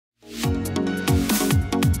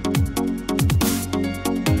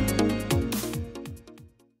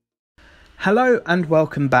Hello and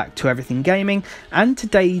welcome back to Everything Gaming, and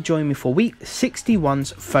today you join me for week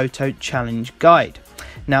 61's photo challenge guide.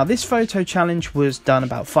 Now this photo challenge was done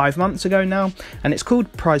about 5 months ago now, and it's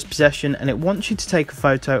called PRIZEDPOSSESSION, and it wants you to take a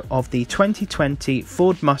photo of the 2020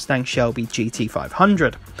 Ford Mustang Shelby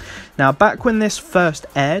GT500. Now back when this first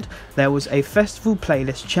aired, there was a festival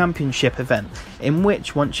playlist championship event in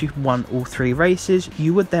which once you won all 3 races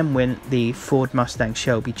you would then win the Ford Mustang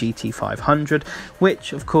Shelby GT500,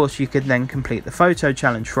 which of course you could then complete the photo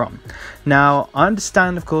challenge from. Now I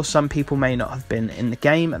understand of course some people may not have been in the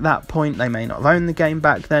game at that point, they may not have owned the game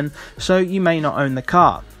back then, so you may not own the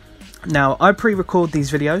car. Now, I pre-record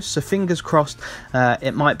these videos, so fingers crossed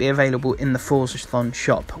it might be available in the Forza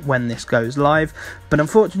shop when this goes live, but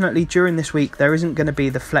unfortunately during this week there isn't going to be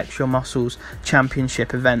the Flex Your Muscles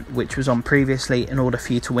Championship event which was on previously in order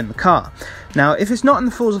for you to win the car. Now, if it's not in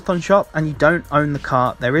the Forza shop and you don't own the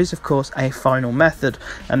car, there is of course a final method,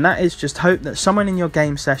 and that is just hope that someone in your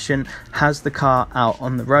game session has the car out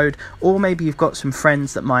on the road, or maybe you've got some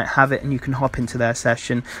friends that might have it and you can hop into their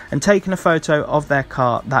session and taking a photo of their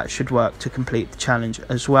car. That should work to complete the challenge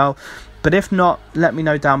as well. But if not, let me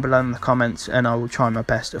know down below in the comments and I will try my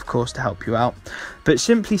best of course to help you out. But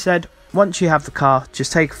simply said, once you have the car,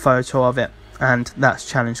 just take a photo of it and that's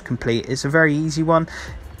challenge complete. It's a very easy one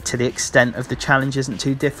to the extent of the challenge isn't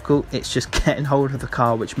too difficult. It's just getting hold of the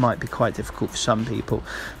car which might be quite difficult for some people.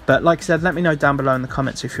 But like I said, let me know down below in the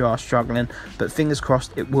comments if you are struggling, but fingers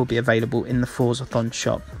crossed it will be available in the Forza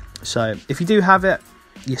shop. So if you do have it,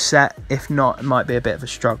 you're set. If not, it might be a bit of a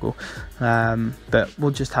struggle, but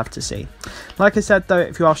we'll just have to see. Like I said though,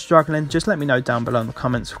 if you are struggling, just let me know down below in the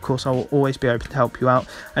comments. Of course I will always be open to help you out,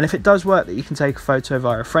 and if it does work that you can take a photo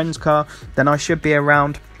via a friend's car, then I should be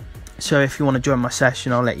around. So if you want to join my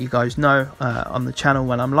session, I'll let you guys know on the channel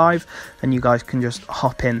when I'm live, and you guys can just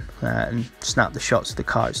hop in and snap the shots of the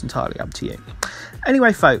car. It's entirely up to you.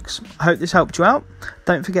 Anyway folks, I hope this helped you out.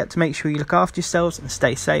 Don't forget to make sure you look after yourselves and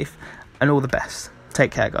stay safe, and all the best.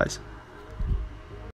 Take care guys.